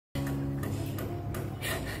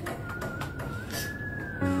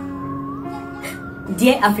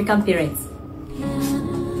Dear African parents,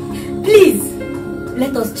 please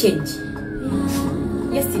let us change.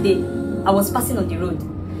 Yesterday, I was passing on the road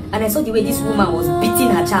and I saw the way this woman was beating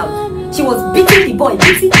her child. She was beating the boy,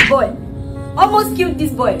 almost killed this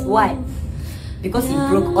boy. Why? Because he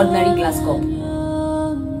broke ordinary glass cup.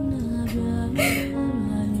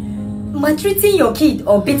 Maltreating your kid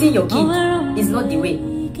or beating your kid is not the way.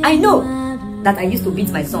 I know that I used to beat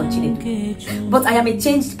my son Chinedu, but I am a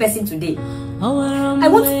changed person today. I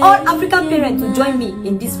want all African parents to join me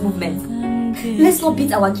in this movement. Let's not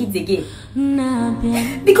beat our kids again.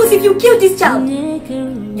 Because if you kill this child,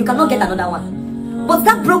 you cannot get another one. But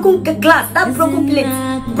that broken glass, that broken plate,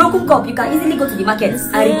 broken cup, you can easily go to the market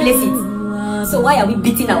and replace it. So why are we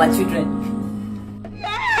beating our children?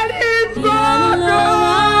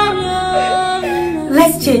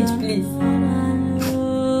 Let's change, please.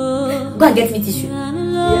 Go and get me tissue.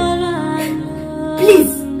 Yeah.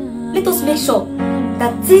 Please, let us make sure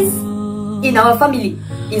that this in our family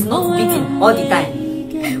is not beating all the time.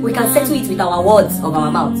 We can settle it with our words of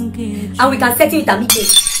our mouth. And we can settle it amicably.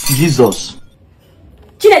 Jesus.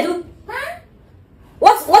 Chinedu? Huh?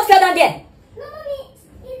 What fell down there? No, mommy. It's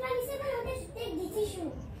my mistake. I wanted to take the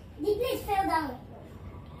tissue. The plate fell down.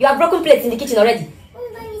 You have broken plates in the kitchen already.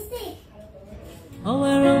 By mistake.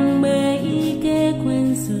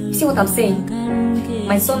 You see what I'm saying?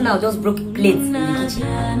 My son now just broke plates in the kitchen.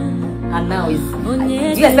 And now is...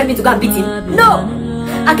 Do you expect me to go and beat him? No!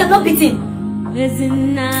 I cannot beat him. Please,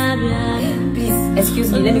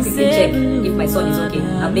 excuse me. Let me quickly check if my son is okay.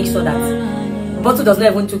 And make sure that Bottle does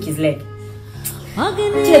not even took his leg.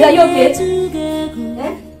 Chinedu, are you okay?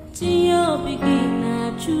 Eh?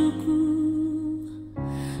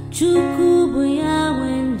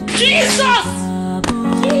 Jesus!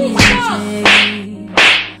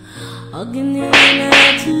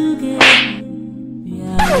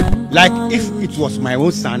 Like if it was my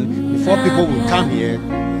own son, before people would come here,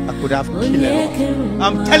 I could have killed him.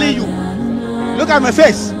 I'm telling you, look at my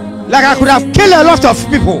face. Like I could have killed a lot of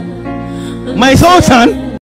people. My own son.